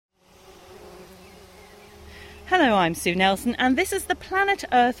Hello, I'm Sue Nelson, and this is the Planet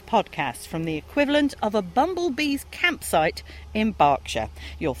Earth podcast from the equivalent of a bumblebee's campsite in Berkshire.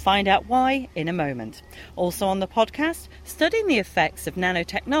 You'll find out why in a moment. Also on the podcast, studying the effects of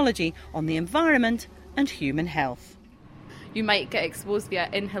nanotechnology on the environment and human health. You might get exposed via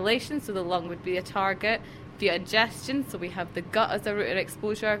inhalation, so the lung would be a target, via ingestion, so we have the gut as a route of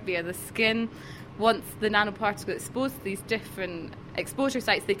exposure, via the skin. Once the nanoparticles get exposed to these different exposure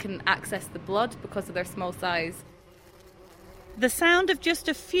sites, they can access the blood because of their small size. The sound of just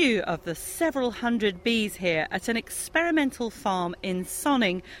a few of the several hundred bees here at an experimental farm in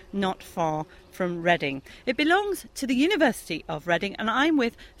Sonning, not far from Reading. It belongs to the University of Reading, and I'm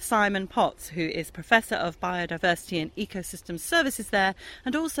with Simon Potts, who is Professor of Biodiversity and Ecosystem Services there,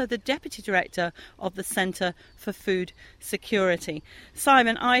 and also the Deputy Director of the Centre for Food Security.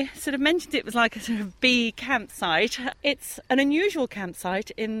 Simon, I sort of mentioned it was like a sort of bee campsite. It's an unusual campsite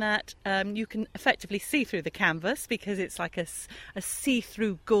in that you can effectively see through the canvas because it's like a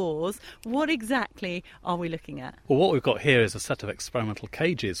see-through gauze. What exactly are we looking at? Well, what we've got here is a set of experimental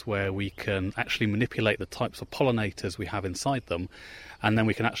cages where we can actually manipulate the types of pollinators we have inside them, and then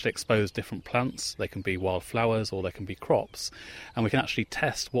we can actually expose different plants. They can be wildflowers or they can be crops, and we can actually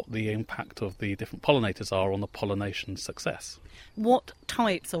test what the impact of the different pollinators are on the pollination success. What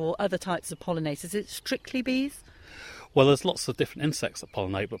types or other types of pollinators? Is it strictly bees? Well, there's lots of different insects that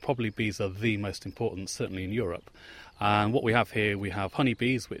pollinate, but probably bees are the most important, certainly in Europe. And what we have here, we have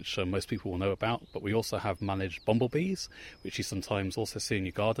honeybees, which most people will know about, but we also have managed bumblebees, which you sometimes also see in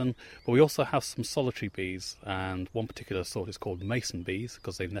your garden. But we also have some solitary bees, and one particular sort is called mason bees,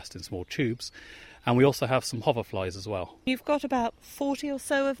 because they nest in small tubes. And we also have some hoverflies as well. You've got about 40 or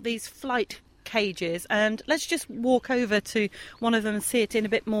so of these flight cages, and let's just walk over to one of them and see it in a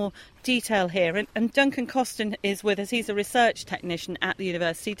bit more detail here. And Duncan Costin is with us. He's a research technician at the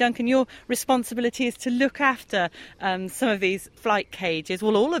university. Duncan, your responsibility is to look after some of these flight cages,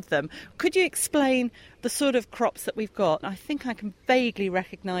 well, all of them. Could you explain the sort of crops that we've got? I think I can vaguely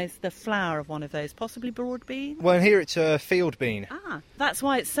recognise the flower of one of those, possibly broad bean? Well, here it's a field bean. Ah, that's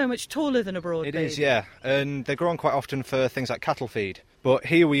why it's so much taller than a broad bean. It is, yeah, and they're grown quite often for things like cattle feed. But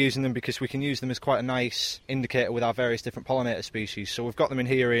here we're using them because we can use them as quite a nice indicator with our various different pollinator species. So we've got them in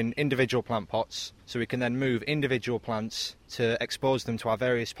here in individual plant pots, so we can then move individual plants to expose them to our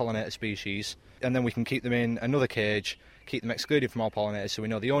various pollinator species, and then we can keep them in another cage, keep them excluded from all pollinators, so we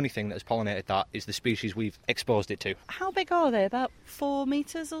know the only thing that has pollinated that is the species we've exposed it to. How big are they? About 4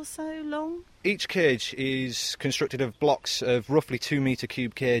 metres or so long? Each cage is constructed of blocks of roughly 2 metre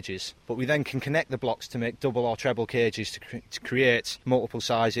cube cages, but we then can connect the blocks to make double or treble cages to create multiple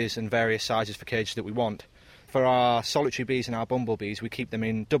sizes and various sizes for cages that we want. For our solitary bees and our bumblebees, we keep them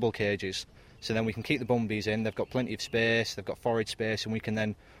in double cages, so then we can keep the bumblebees in. They've got plenty of space, they've got forage space, and we can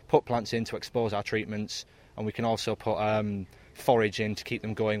then put plants in to expose our treatments, and we can also put forage in to keep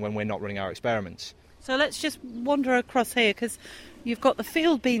them going when we're not running our experiments. So let's just wander across here, because you've got the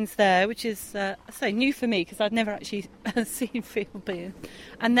field beans there, which is, I say, new for me, because I've never actually seen field beans.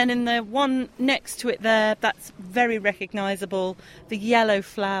 And then in the one next to it there, that's very recognisable, the yellow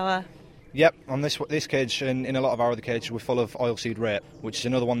flower. Yep, on this cage and in a lot of our other cages we're full of oilseed rape, which is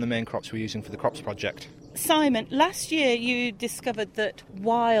another one of the main crops we're using for the crops project. Simon, last year you discovered that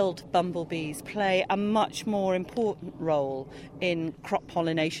wild bumblebees play a much more important role in crop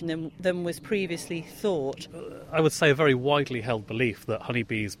pollination than was previously thought. I would say a very widely held belief that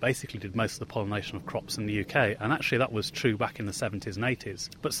honeybees basically did most of the pollination of crops in the UK, and actually that was true back in the 70s and 80s.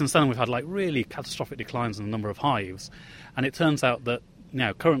 But since then we've had really catastrophic declines in the number of hives, and it turns out that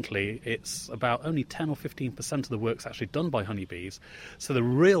now, currently, it's about only 10 or 15% of the work's actually done by honeybees. So the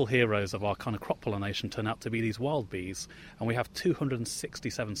real heroes of our kind of crop pollination turn out to be these wild bees. And we have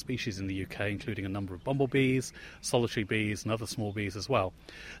 267 species in the UK, including a number of bumblebees, solitary bees, and other small bees as well.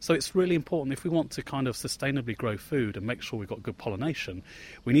 So it's really important, if we want to kind of sustainably grow food and make sure we've got good pollination,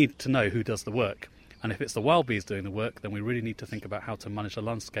 we need to know who does the work. And if it's the wild bees doing the work, then we really need to think about how to manage the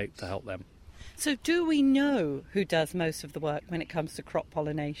landscape to help them. So do we know who does most of the work when it comes to crop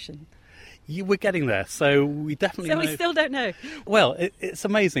pollination? We're getting there, so we definitely know. So we still don't know? Well, it's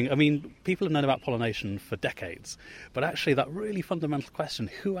amazing. I mean, people have known about pollination for decades, but actually that really fundamental question,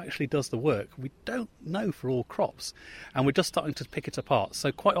 who actually does the work, we don't know for all crops, and we're just starting to pick it apart.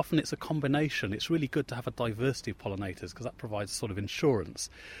 So quite often it's a combination. It's really good to have a diversity of pollinators because that provides a sort of insurance.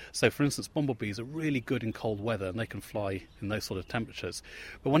 So, for instance, bumblebees are really good in cold weather and they can fly in those sort of temperatures.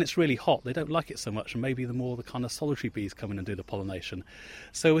 But when it's really hot, they don't like it so much, and maybe the kind of solitary bees come in and do the pollination.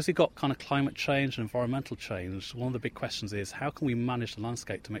 So as we've got kind of climate change and environmental change, one of the big questions is how can we manage the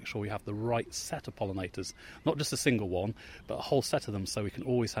landscape to make sure we have the right set of pollinators, not just a single one, but a whole set of them so we can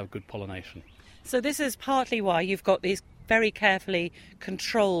always have good pollination. So this is partly why you've got these very carefully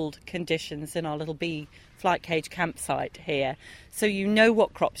controlled conditions in our little bee flight cage campsite here. So you know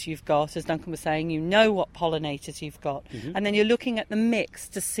what crops you've got, as Duncan was saying, you know what pollinators you've got, and then you're looking at the mix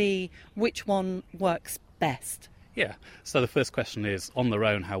to see which one works best. Yeah, so the first question is, on their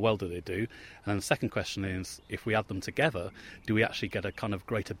own, how well do they do? And then the second question is, if we add them together, do we actually get a kind of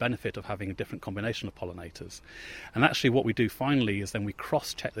greater benefit of having a different combination of pollinators? And actually what we do finally is then we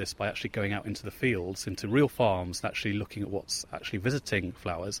cross-check this by actually going out into the fields, into real farms, and actually looking at what's actually visiting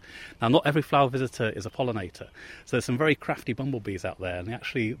flowers. Now, not every flower visitor is a pollinator. So there's some very crafty bumblebees out there, and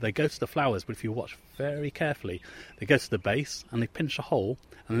they go to the flowers, but if you watch very carefully, they go to the base and they pinch a hole,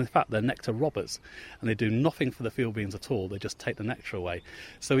 and in fact they're nectar robbers, and they do nothing for the field beans at all. They just take the nectar away.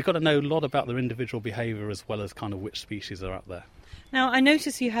 So we've got to know a lot about their individual behaviour as well as kind of which species are out there. Now, I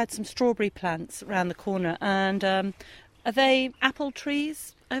noticed you had some strawberry plants around the corner, and are they apple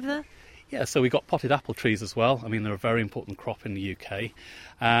trees over there? Yeah, so we've got potted apple trees as well. I mean, they're a very important crop in the UK.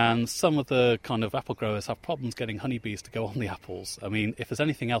 And some of the kind of apple growers have problems getting honeybees to go on the apples. I mean, if there's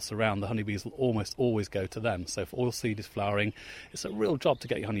anything else around, the honeybees will almost always go to them. So if oilseed is flowering, it's a real job to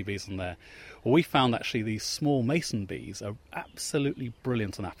get your honeybees on there. Well, we found actually these small mason bees are absolutely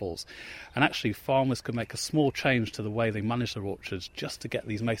brilliant on apples. And actually farmers can make a small change to the way they manage their orchards just to get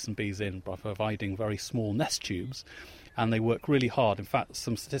these mason bees in by providing very small nest tubes. And they work really hard. In fact,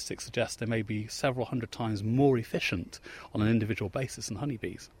 some statistics suggest they may be several hundred times more efficient on an individual basis than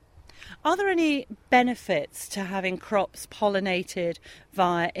honeybees. Are there any benefits to having crops pollinated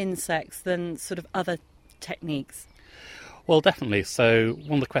via insects than sort of other techniques? Well, definitely. So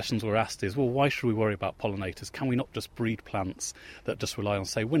one of the questions we're asked is, well, why should we worry about pollinators? Can we not just breed plants that just rely on,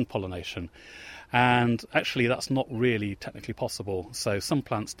 say, wind pollination? And actually, that's not really technically possible. So some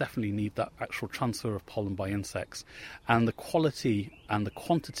plants definitely need that actual transfer of pollen by insects. And the quality and the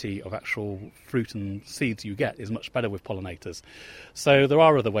quantity of actual fruit and seeds you get is much better with pollinators. So there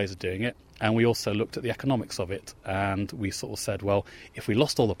are other ways of doing it. And we also looked at the economics of it, and we sort of said, well, if we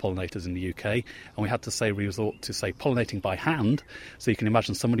lost all the pollinators in the UK and we had to, say, resort to, say, pollinating by hand, so you can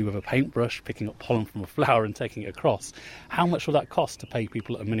imagine somebody with a paintbrush picking up pollen from a flower and taking it across, how much would that cost to pay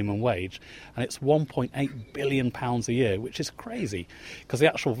people at a minimum wage? And it's £1.8 billion a year, which is crazy, because the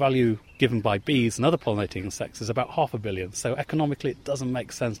actual value given by bees and other pollinating insects is about £500 million. So economically, it doesn't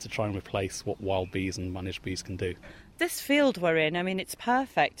make sense to try and replace what wild bees and managed bees can do. This field we're in, I mean, it's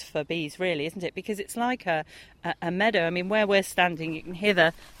perfect for bees, really, isn't it? Because it's like a meadow. I mean, where we're standing, you can hear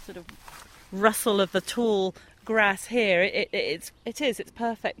the sort of rustle of the tall grass here. It's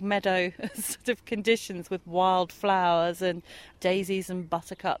perfect meadow sort of conditions with wild flowers and daisies and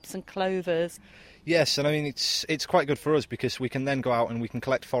buttercups and clovers. Yes, and I mean, it's quite good for us because we can then go out and we can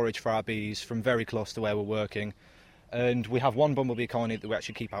collect forage for our bees from very close to where we're working. And we have one bumblebee colony that we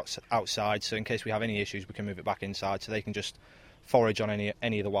actually keep outside, so in case we have any issues, we can move it back inside, so they can just forage on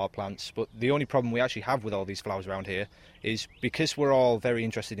any of the wild plants. But the only problem we actually have with all these flowers around here is because we're all very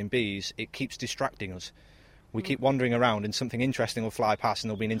interested in bees, it keeps distracting us. We keep wandering around and something interesting will fly past and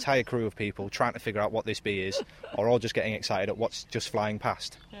there'll be an entire crew of people trying to figure out what this bee is, or all just getting excited at what's just flying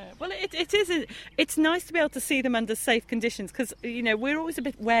past. Yeah. Well, it's nice to be able to see them under safe conditions because, you know, we're always a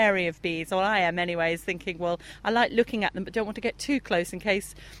bit wary of bees, or I am anyways, thinking, well, I like looking at them but don't want to get too close in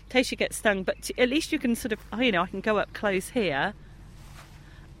case you get stung. But at least you can sort of, you know, I can go up close here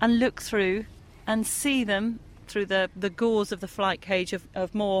and look through and see them through the gauze of the flight cage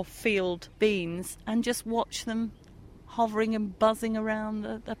of more field beans and just watch them hovering and buzzing around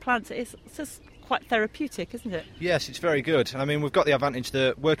the plants. It's just quite therapeutic, isn't it? Yes, it's very good. I mean, we've got the advantage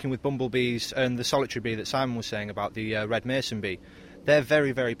that working with bumblebees and the solitary bee that Simon was saying about, the red mason bee, they're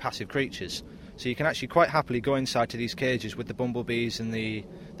very, very passive creatures. So you can actually quite happily go inside to these cages with the bumblebees and the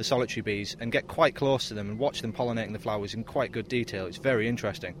solitary bees and get quite close to them and watch them pollinating the flowers in quite good detail. It's very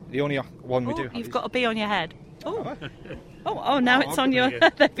interesting. The only one we do have you've got a bee on your head. Oh, now it's on your...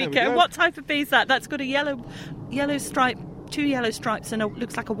 There we go. What type of bee is that? That's got a yellow stripe, 2 yellow stripes and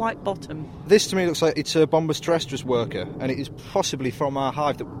looks like a white bottom. This to me looks like it's a Bombus terrestris worker, and it is possibly from our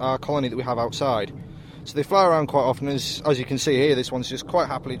hive, our colony that we have outside. So they fly around quite often, as you can see here. This one's just quite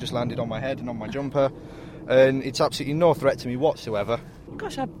happily just landed on my head and on my jumper, and it's absolutely no threat to me whatsoever.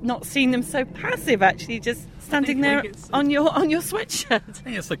 Gosh, I've not seen them so passive, actually, just standing there on your sweatshirt. I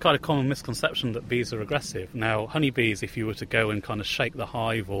think it's the kind of common misconception that bees are aggressive. Now, honeybees, if you were to go and kind of shake the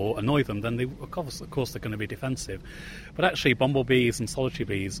hive or annoy them, then of course they're going to be defensive. But actually, bumblebees and solitary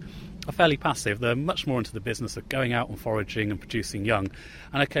bees, are fairly passive. They're much more into the business of going out and foraging and producing young.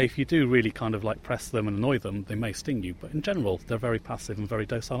 And okay, if you do really kind of like press them and annoy them, they may sting you. But in general, they're very passive and very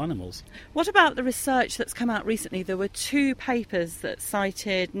docile animals. What about the research that's come out recently? There were 2 papers that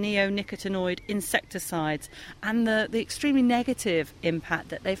cited neonicotinoid insecticides and the extremely negative impact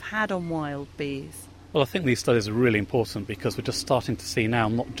that they've had on wild bees. Well, I think these studies are really important because we're just starting to see now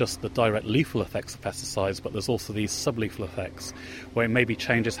not just the direct lethal effects of pesticides, but there's also these sublethal effects where it maybe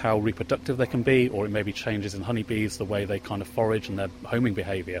changes how reproductive they can be, or it maybe changes in honeybees the way they kind of forage and their homing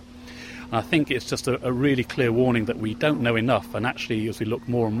behaviour. And I think it's just a really clear warning that we don't know enough, and actually as we look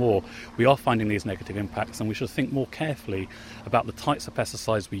more and more we are finding these negative impacts, and we should think more carefully about the types of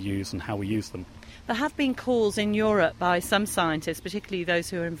pesticides we use and how we use them. There have been calls in Europe by some scientists, particularly those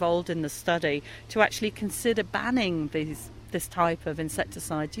who are involved in the study, to actually consider banning this type of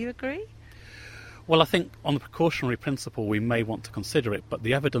insecticide. Do you agree? Well, I think on the precautionary principle we may want to consider it, but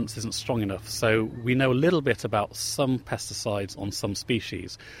the evidence isn't strong enough. So we know a little bit about some pesticides on some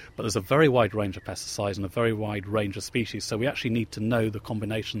species, but there's a very wide range of pesticides and a very wide range of species, so we actually need to know the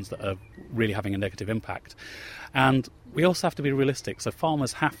combinations that are really having a negative impact. And we also have to be realistic, so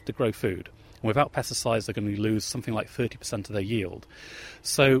farmers have to grow food. And without pesticides, they're going to lose something like 30% of their yield.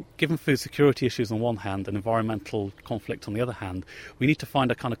 So given food security issues on one hand and environmental conflict on the other hand, we need to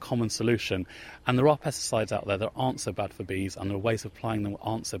find a kind of common solution. And there are pesticides out there that aren't so bad for bees, and there are ways of applying them that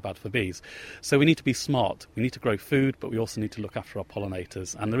aren't so bad for bees. So we need to be smart. We need to grow food, but we also need to look after our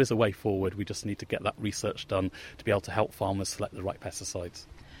pollinators. And there is a way forward. We just need to get that research done to be able to help farmers select the right pesticides.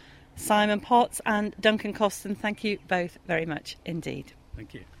 Simon Potts and Duncan Coston, thank you both very much indeed.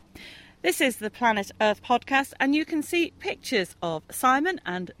 Thank you. This is the Planet Earth podcast, and you can see pictures of Simon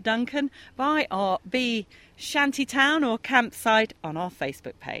and Duncan by our bee shanty town or campsite on our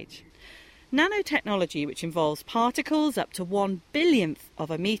Facebook page. Nanotechnology, which involves particles up to 1 billionth of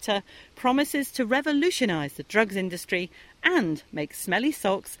a metre, promises to revolutionise the drugs industry and make smelly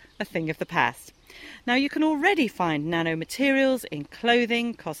socks a thing of the past. Now, you can already find nanomaterials in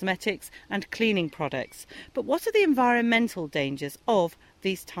clothing, cosmetics and cleaning products. But what are the environmental dangers of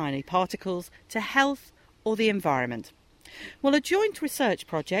these tiny particles to health or the environment? Well, a joint research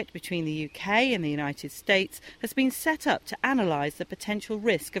project between the UK and the United States has been set up to analyse the potential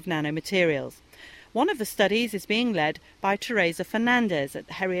risk of nanomaterials. One of the studies is being led by Teresa Fernandez at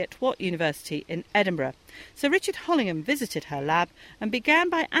Heriot-Watt University in Edinburgh. So Richard Hollingham visited her lab and began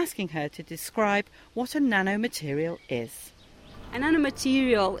by asking her to describe what a nanomaterial is. A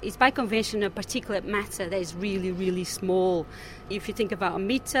nanomaterial is by convention a particulate matter that is really, really small. If you think about a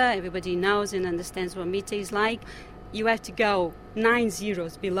meter, everybody knows and understands what a meter is like. You have to go 9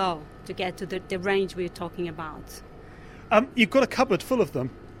 zeros below to get to the range we're talking about. You've got a cupboard full of them.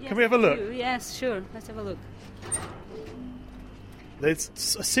 Yes, can we have a look? Yes, sure. Let's have a look. There's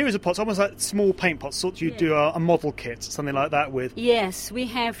a series of pots, almost like small paint pots, sort of you do a model kit, something like that with. Yes, we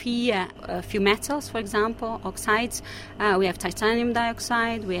have here a few metals, for example, oxides. We have titanium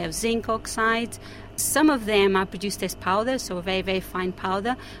dioxide, we have zinc oxide. Some of them are produced as powder, so very, very fine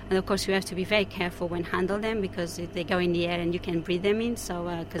powder. And of course, you have to be very careful when handle them because they go in the air and you can breathe them in, so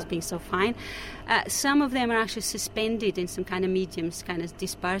because being so fine. Some of them are actually suspended in some kind of mediums, kind of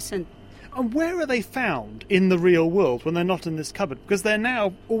dispersant. And where are they found in the real world when they're not in this cupboard? Because they're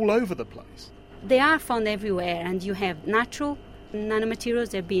now all over the place. They are found everywhere, and you have natural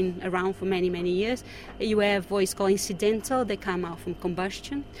nanomaterials that have been around for many, many years. You have what is called incidental, they come out from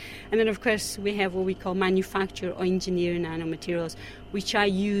combustion. And then, of course, we have what we call manufactured or engineered nanomaterials, which are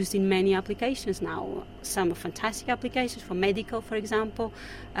used in many applications now. Some are fantastic applications for medical, for example,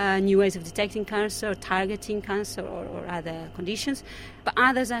 new ways of detecting cancer, or targeting cancer or other conditions. But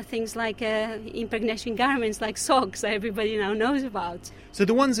others are things like impregnation garments, like socks, that everybody now knows about. So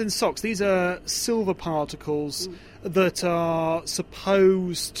the ones in socks, these are silver particles that are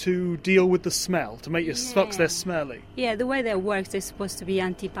supposed to deal with the smell, to make your socks less smelly. Yeah, the way that works, they're supposed to be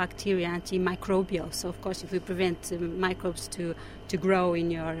antibacterial, antimicrobial. So, of course, if we prevent microbes to grow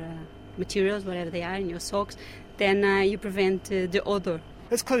in your materials, whatever they are, in your socks, then you prevent the odor.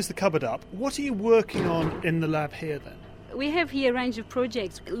 Let's close the cupboard up. What are you working on in the lab here, then? We have here a range of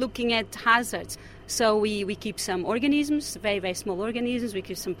projects looking at hazards. So we keep some organisms, very, very small organisms. We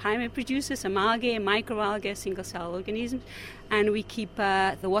keep some primary producers, some algae, microalgae, single-cell organisms. And we keep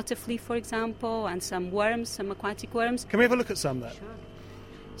the water flea, for example, and some worms, some aquatic worms. Can we have a look at some there? Sure.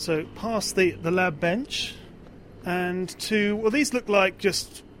 So past the lab bench and well, these look like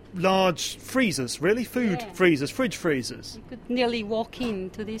just large freezers, really? Freezers, fridge freezers. You could nearly walk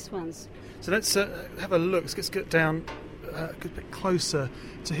into these ones. So let's have a look. Let's get down a good bit closer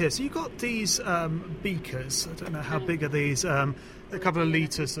to here. So you've got these beakers. I don't know how big are these. A couple of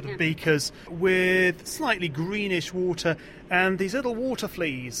litre sort of beakers with slightly greenish water and these little water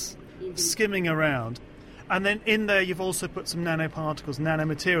fleas skimming around. And then in there you've also put some nanoparticles,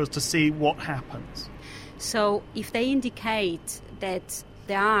 nanomaterials to see what happens. So if they indicate that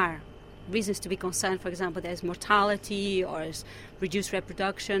there are reasons to be concerned, for example, there's mortality or reduced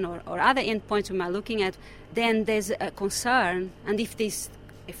reproduction or other endpoints we might looking at, then there's a concern. And if these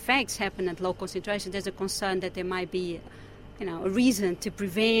effects happen at low concentration, there's a concern that there might be a reason to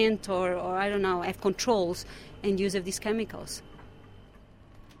prevent or I don't know, have controls and use of these chemicals.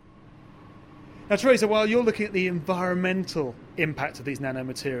 Now, Teresa, while you're looking at the environmental impact of these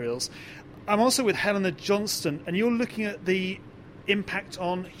nanomaterials, I'm also with Helena Johnston, and you're looking at the impact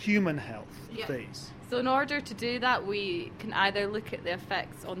on human health of these. So in order to do that, we can either look at the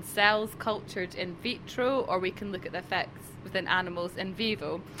effects on cells cultured in vitro, or we can look at the effects within animals in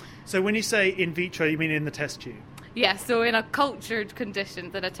vivo. So when you say in vitro, you mean in the test tube? Yeah, so in a cultured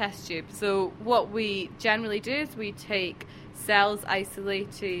conditions in a test tube. So what we generally do is we take cells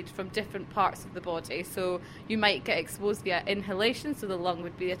isolated from different parts of the body. So you might get exposed via inhalation, so the lung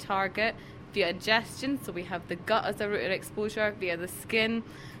would be a target, via ingestion, so we have the gut as a route of exposure, via the skin.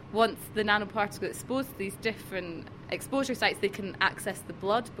 Once the nanoparticle is exposed to these different exposure sites, they can access the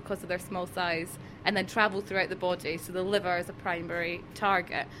blood because of their small size and then travel throughout the body, so the liver is a primary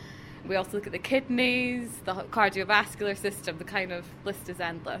target. We also look at the kidneys, the cardiovascular system, the kind of list is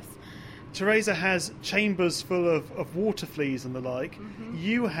endless. Teresa has chambers full of water fleas and the like.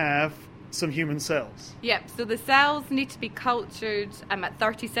 You have some human cells. Yep, so the cells need to be cultured at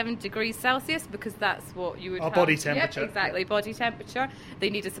 37 degrees Celsius because that's what you would Our have. body temperature. Yep, exactly, body temperature. They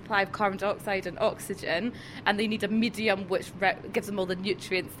need a supply of carbon dioxide and oxygen, and they need a medium which gives them all the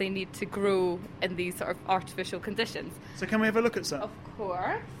nutrients they need to grow in these sort of artificial conditions. So can we have a look at some? Of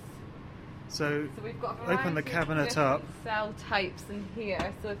course. So we've got a open the variety of cabinet different up. cell types in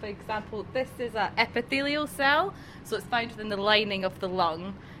here. So for example, this is an epithelial cell, so it's found within the lining of the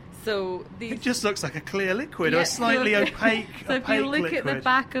lung. So these, it just looks like a clear liquid or a slightly opaque So if you look liquid. at the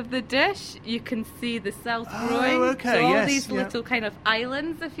back of the dish, you can see the cells growing. Oh, okay, so all yes, these yeah. little kind of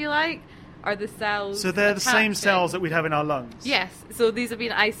islands, if you like, are the cells. So they're the same attaching. cells that we'd have in our lungs? Yes, so these have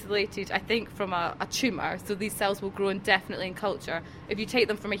been isolated, I think, from a tumour. So these cells will grow indefinitely in culture. If you take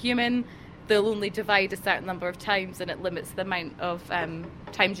them from a human, they'll only divide a certain number of times, and it limits the amount of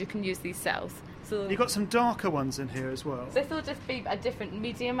times you can use these cells. So You've got some darker ones in here as well. this will just be a different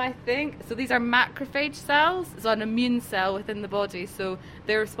medium, I think. So these are macrophage cells, so an immune cell within the body. So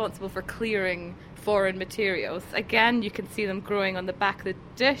they're responsible for clearing foreign materials. Again, you can see them growing on the back of the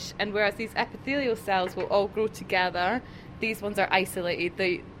dish, and whereas these epithelial cells will all grow together, these ones are isolated.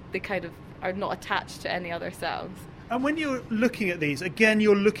 They kind of are not attached to any other cells. And when you're looking at these, again,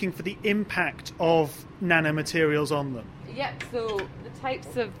 you're looking for the impact of nanomaterials on them. Yep, so the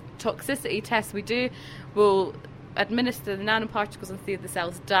types of toxicity tests we do will administer the nanoparticles and see if the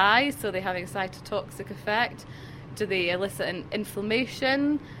cells die, so they have a cytotoxic effect. Do they elicit an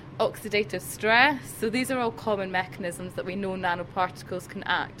inflammation, oxidative stress? So these are all common mechanisms that we know nanoparticles can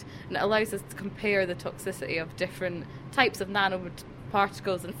act, and it allows us to compare the toxicity of different types of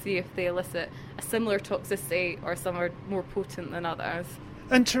nanoparticles and see if they elicit a similar toxicity or some are more potent than others.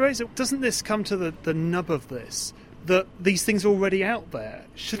 And Teresa, doesn't this come to the nub of this? That these things are already out there.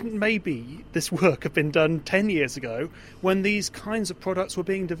 Shouldn't maybe this work have been done 10 years ago when these kinds of products were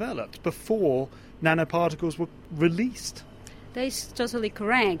being developed, before nanoparticles were released? That is totally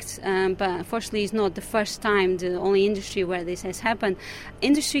correct, but unfortunately it's not the first time, the only industry where this has happened.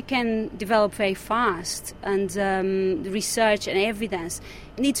 Industry can develop very fast, and research and evidence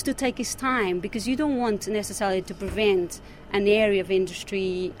needs to take its time, because you don't want necessarily to prevent an area of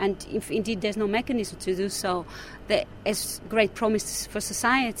industry, and if indeed there's no mechanism to do so, that has great promise for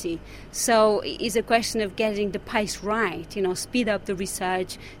society. So it's a question of getting the pace right, speed up the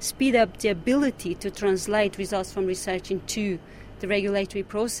research, speed up the ability to translate results from research into the regulatory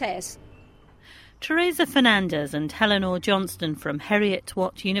process. Teresa Fernandez and Helena Johnston from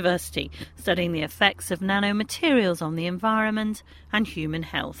Heriot-Watt University, studying the effects of nanomaterials on the environment and human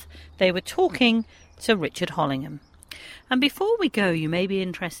health. They were talking to Richard Hollingham. And before we go, you may be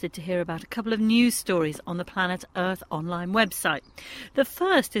interested to hear about a couple of news stories on the Planet Earth online website. The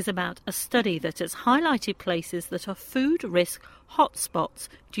first is about a study that has highlighted places that are food risk hotspots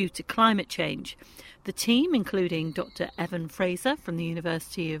due to climate change. The team, including Dr. Evan Fraser from the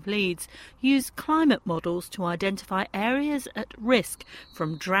University of Leeds, used climate models to identify areas at risk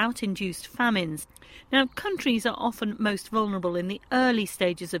from drought-induced famines. Now, countries are often most vulnerable in the early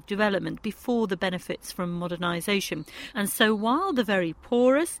stages of development before the benefits from modernisation. And so while the very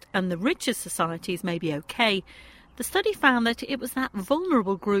poorest and the richest societies may be okay, the study found that it was that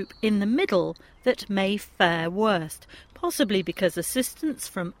vulnerable group in the middle that may fare worst, possibly because assistance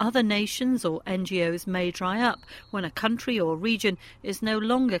from other nations or NGOs may dry up when a country or region is no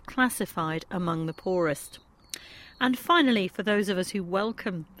longer classified among the poorest. And finally, for those of us who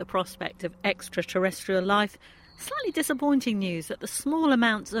welcome the prospect of extraterrestrial life, slightly disappointing news that the small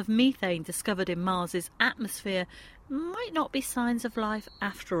amounts of methane discovered in Mars's atmosphere might not be signs of life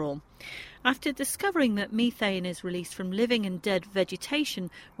after all. After discovering that methane is released from living and dead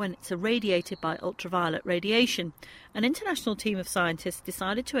vegetation when it's irradiated by ultraviolet radiation, an international team of scientists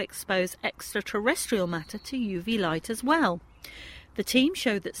decided to expose extraterrestrial matter to UV light as well. The team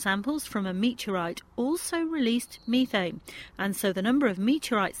showed that samples from a meteorite also released methane, and so the number of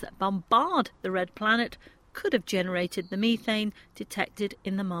meteorites that bombard the red planet could have generated the methane detected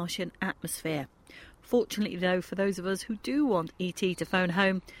in the Martian atmosphere. Fortunately, though, for those of us who do want ET to phone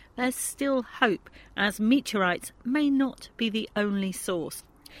home, there's still hope, as meteorites may not be the only source.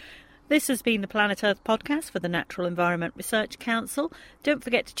 This has been the Planet Earth podcast for the Natural Environment Research Council. Don't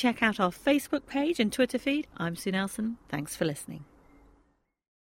forget to check out our Facebook page and Twitter feed. I'm Sue Nelson. Thanks for listening.